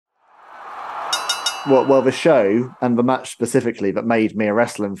well, the show and the match specifically that made me a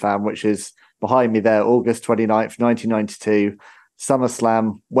wrestling fan, which is behind me there, August 29th, 1992,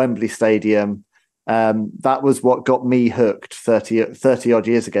 SummerSlam, Wembley Stadium. That was what got me hooked 30 odd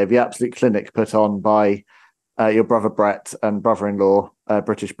years ago. The absolute clinic put on by your brother Bret and brother-in-law,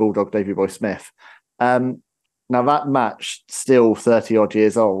 British Bulldog Davey Boy Smith. Now that match, still 30 odd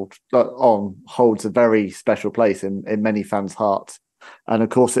years old, holds a very special place in many fans' hearts. And of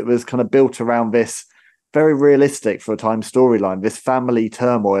course, it was kind of built around this very realistic for a time storyline, this family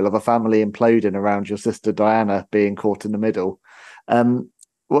turmoil of a family imploding around your sister Diana being caught in the middle.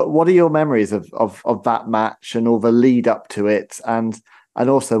 What are your memories of that match and all the lead up to it, and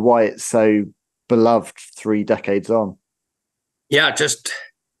also why it's so beloved 3 decades on? Yeah, just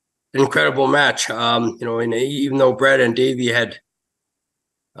an incredible match. And even though Bret and Davey had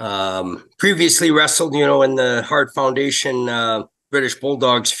previously wrestled, in the Hart Foundation British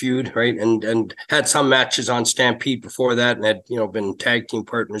Bulldogs feud, right, and had some matches on Stampede before that, and had been tag team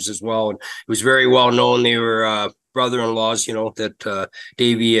partners as well. And it was very well known they were brother-in-laws. That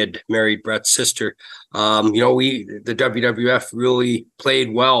Davey had married Bret's sister. The WWF really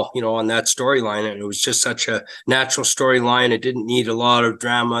played well, on that storyline, and it was just such a natural storyline. It didn't need a lot of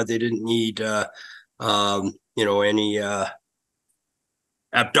drama. They didn't need any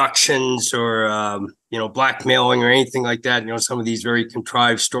abductions or blackmailing or anything like that. Some of these very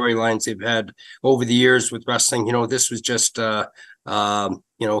contrived storylines they've had over the years with wrestling. This was just kind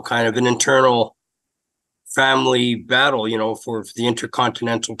of an internal family battle, for the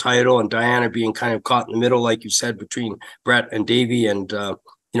Intercontinental title, and Diana being kind of caught in the middle, like you said, between Bret and Davey. And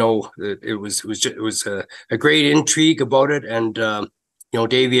it was a great intrigue about it. And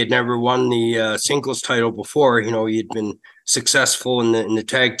Davey had never won the singles title before. He had been successful in the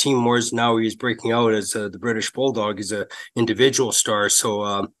tag team wars. Now he's breaking out as the British Bulldog, as a individual star. So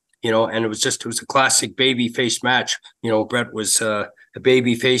and it was a classic baby face match. Bret was a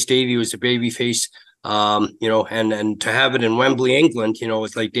baby face, Davey was a baby face. And to have it in Wembley, England,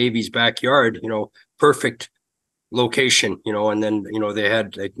 it's like Davey's backyard, perfect location, and then, they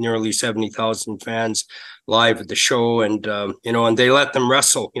had like nearly 70,000 fans live at the show, and, and they let them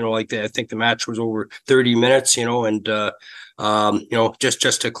wrestle, I think the match was over 30 minutes, and,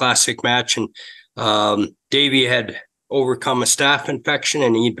 just a classic match. And Davey had overcome a staph infection,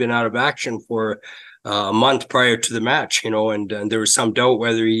 and he'd been out of action for a month prior to the match, and there was some doubt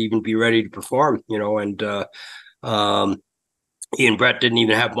whether he'd even be ready to perform, and he and Bret didn't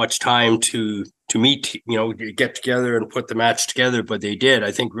even have much time to meet, get together and put the match together, but they did,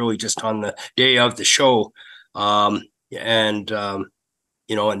 I think, really just on the day of the show. And then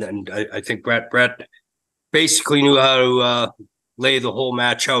I think Bret basically knew how to lay the whole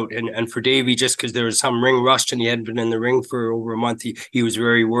match out. And for Davey, just because there was some ring rust and he hadn't been in the ring for over a month, he was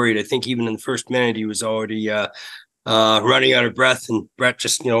very worried. I think even in the first minute, he was already running out of breath, and Bret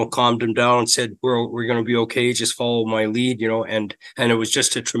just, calmed him down and said, we're going to be okay. Just follow my lead, and it was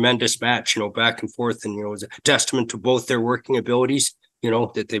just a tremendous match, back and forth. And, it was a testament to both their working abilities,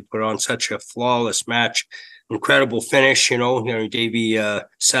 that they put on such a flawless match. Incredible finish, Davey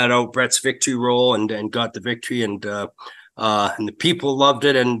sat out Bret's victory roll and got the victory, and the people loved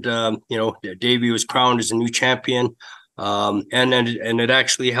it. And, Davey was crowned as a new champion. And it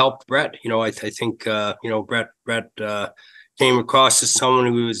actually helped Bret. I think Bret came across as someone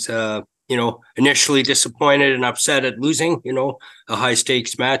who was initially disappointed and upset at losing a high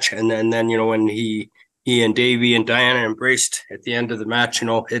stakes match, and then when he and Davey and Diana embraced at the end of the match, it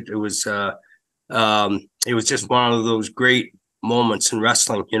was just one of those great moments in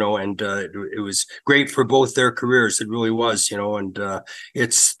wrestling, and it was great for both their careers. It really was, and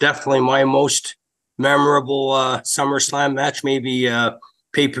it's definitely my most memorable SummerSlam match, maybe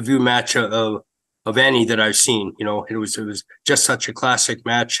pay-per-view match of any that I've seen. It was just such a classic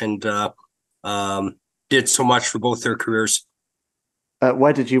match, and did so much for both their careers.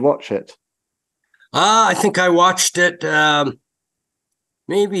 Where did you watch it? I think I watched it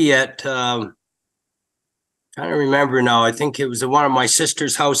maybe at trying to remember now. I think it was at one of my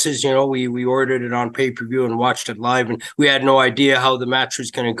sister's houses. We ordered it on pay-per-view and watched it live, and we had no idea how the match was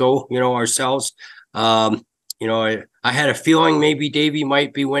going to go, ourselves. I had a feeling maybe Davey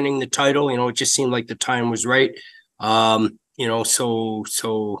might be winning the title. It just seemed like the time was right. So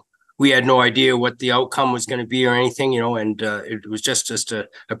we had no idea what the outcome was going to be or anything, and it was just a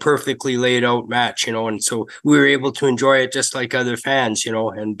perfectly laid out match, and so we were able to enjoy it just like other fans,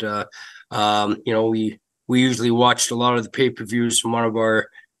 and we usually watched a lot of the pay-per-views from one of our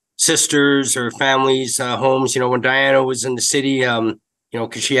sisters or families' homes, when Diana was in the city,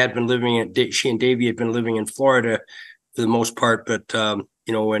 because she and Davey had been living in Florida for the most part. But,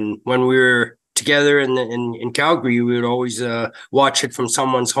 when we were together in Calgary, we would always watch it from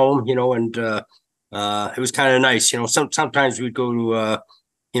someone's home, and it was kind of nice. Sometimes we'd go to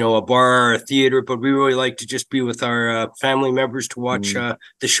a bar or a theater, but we really like to just be with our family members to watch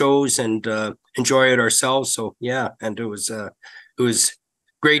the shows and enjoy it ourselves. So yeah, and it was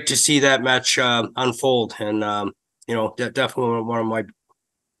great to see that match unfold, and definitely one of my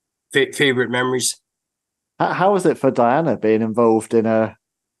favorite memories. How was it for Diana being involved in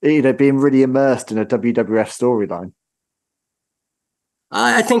being really immersed in a WWF storyline?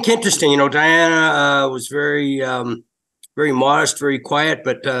 I think interesting. Diana was very very modest, very quiet,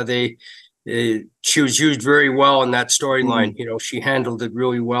 but she was used very well in that storyline. She handled it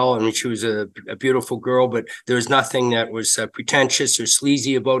really well. I mean, she was a beautiful girl, but there was nothing that was pretentious or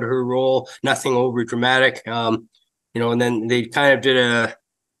sleazy about her role, nothing over dramatic. And then they kind of did a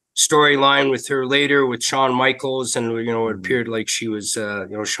storyline with her later with Shawn Michaels, and it appeared like she was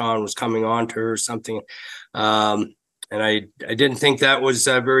Shawn was coming on to her or something. And I didn't think that was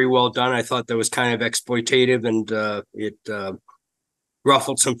very well done. I thought that was kind of exploitative, and it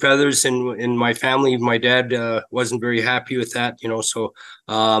ruffled some feathers in my family. My dad wasn't very happy with that, So,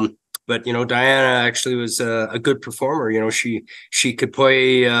 but Diana actually was a good performer. She could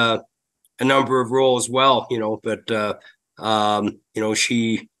play a number of roles well, but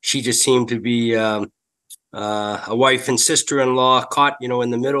she just seemed to be a wife and sister-in-law caught, in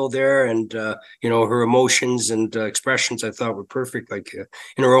the middle there, and her emotions and expressions I thought were perfect. Like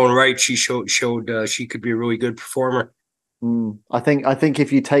in her own right, she showed she could be a really good performer. I think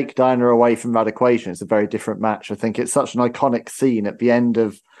if you take Diana away from that equation, it's a very different match. I think it's such an iconic scene at the end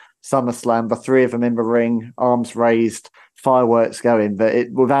of SummerSlam, the three of them in the ring, arms raised, fireworks going.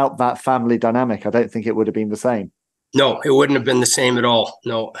 That without that family dynamic, I don't think it would have been the same. No, it wouldn't have been the same at all.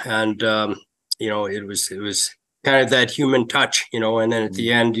 No, and it was kind of that human touch, and then at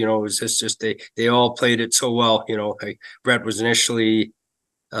the end, it was just they all played it so well. Like Bret was initially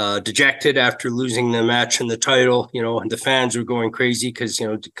dejected after losing the match and the title, and the fans were going crazy because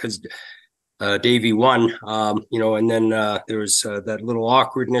Davey won, and then there was that little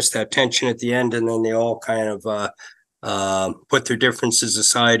awkwardness, that tension at the end, and then they all kind of put their differences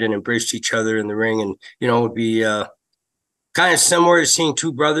aside and embraced each other in the ring, and it would be kind of similar to seeing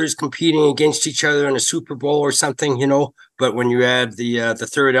two brothers competing against each other in a Super Bowl or something, But when you add the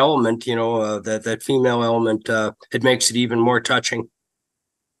third element, that female element, it makes it even more touching.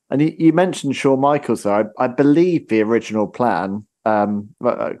 And you mentioned Shawn Michaels there. I believe the original plan,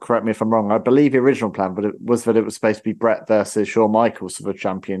 correct me if I'm wrong, I believe the original plan was that it was supposed to be Bret versus Shawn Michaels for the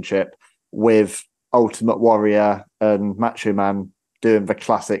championship, with Ultimate Warrior and Macho Man doing the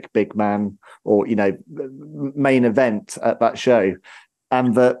classic big man or, main event at that show.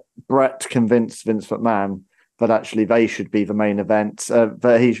 And that Bret convinced Vince McMahon that actually they should be the main event,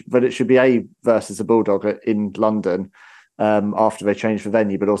 that it should be A versus a Bulldog in London, after they changed the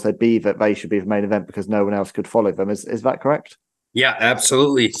venue, but also B, that they should be the main event because no one else could follow them. Is that correct? Yeah,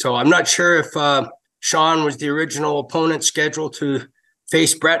 absolutely. So I'm not sure if Shawn was the original opponent scheduled to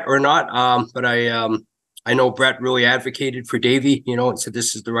face Bret or not, but I know Bret really advocated for Davey, and said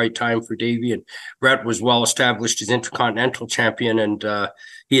this is the right time for Davey. And Bret was well established as Intercontinental Champion, and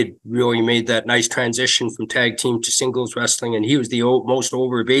he had really made that nice transition from tag team to singles wrestling, and he was the most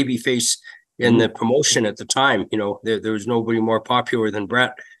over babyface in the promotion at the time. There was nobody more popular than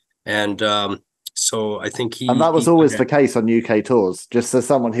Bret, and so I think and that was always the case on UK tours. Just as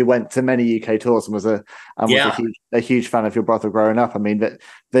someone who went to many UK tours and was a huge fan of your brother growing up, I mean,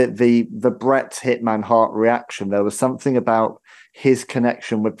 the Bret Hitman Hart reaction, there was something about his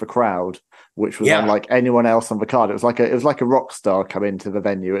connection with the crowd which was unlike anyone else on the card. It was like a rock star come into the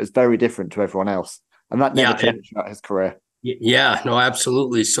venue. It was very different to everyone else, and that never changed throughout his career. Yeah, no,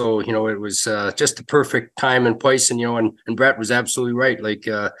 absolutely. So, it was just the perfect time and place. And Bret was absolutely right. Like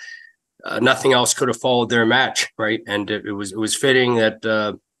nothing else could have followed their match. Right. And it was fitting that,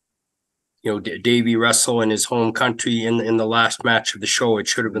 Davey wrestle in his home country in the last match of the show. It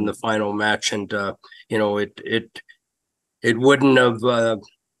should have been the final match. And, it wouldn't have,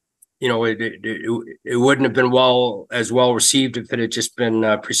 it wouldn't have been as well received if it had just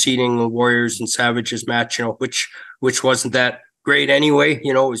been preceding the Warriors and Savages match, which wasn't that great anyway.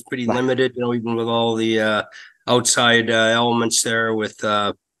 It was pretty limited, even with all the outside elements there with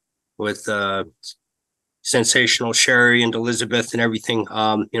Sensational Sherry and Elizabeth and everything.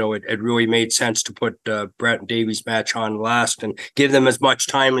 It really made sense to put Bret and Davey's match on last and give them as much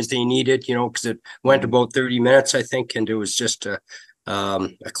time as they needed, because it went about 30 minutes, I think, and it was just a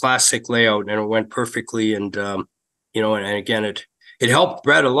classic layout, and it went perfectly. And and again, it helped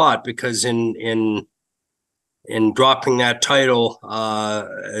Bret a lot because in in dropping that title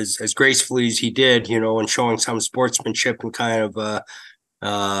as gracefully as he did, and showing some sportsmanship and kind of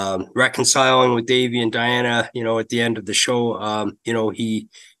reconciling with Davey and Diana, at the end of the show.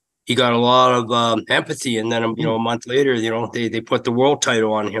 He got a lot of empathy, and then a month later, they put the world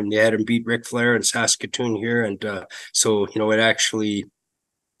title on him. They had him beat Ric Flair in Saskatoon here, and so it actually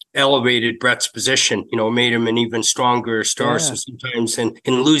elevated Bret's position, made him an even stronger star. So sometimes in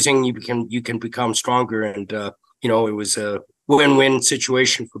losing, you can become stronger. And, it was a win-win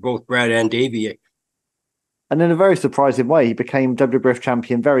situation for both Bret and Davey. And in a very surprising way, he became WWF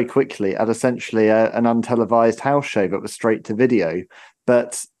champion very quickly at essentially an untelevised house show that was straight to video.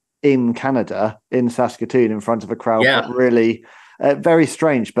 But in Canada, in Saskatoon, in front of a crowd that really... very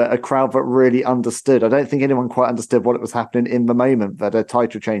strange, but a crowd that really understood. I don't think anyone quite understood what it was happening in the moment that a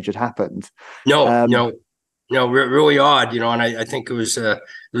title change had happened. No, really odd, and I think it was there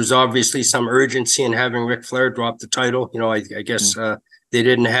was obviously some urgency in having Ric Flair drop the title. I guess they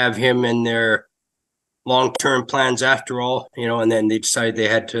didn't have him in their long-term plans after all, and then they decided they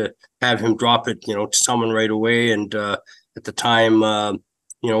had to have him drop it, to someone right away. And at the time,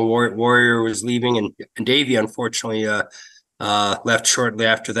 Warrior was leaving, and Davey, unfortunately, left shortly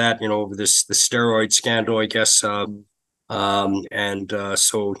after that, over the steroid scandal, I guess. So,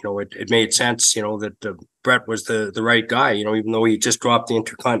 it made sense, that Bret was the right guy, even though he just dropped the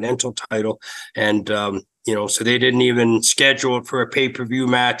Intercontinental title. And, so they didn't even schedule it for a pay-per-view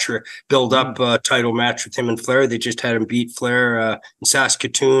match or build up a title match with him and Flair. They just had him beat Flair in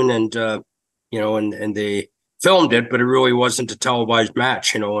Saskatoon, and, and they filmed it, but it really wasn't a televised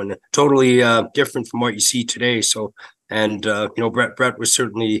match, and totally different from what you see today. So, and Bret was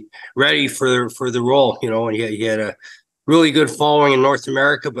certainly ready for the role, and he had a really good following in North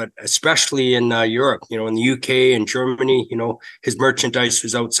America, but especially in Europe, in the UK and Germany. His merchandise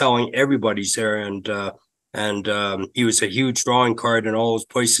was outselling everybody's there, and he was a huge drawing card in all those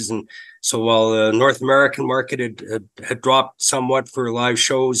places. And so while the North American market had dropped somewhat for live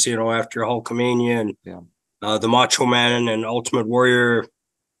shows, after Hulkamania and the Macho Man and Ultimate Warrior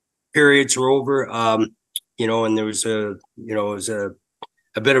periods were over. And there was it was a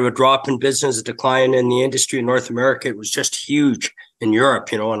bit of a drop in business, a decline in the industry in North America. It was just huge in Europe,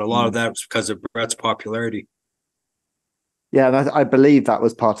 and a lot of that was because of Bret's popularity. Yeah, and I believe that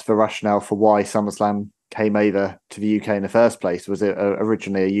was part of the rationale for why SummerSlam came over to the UK in the first place. Was it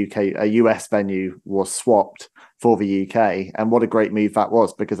originally a US venue was swapped for the UK, and what a great move that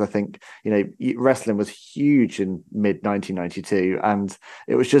was, because I think wrestling was huge in mid 1992, and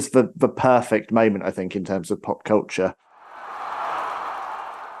it was just the perfect moment, I think, in terms of pop culture.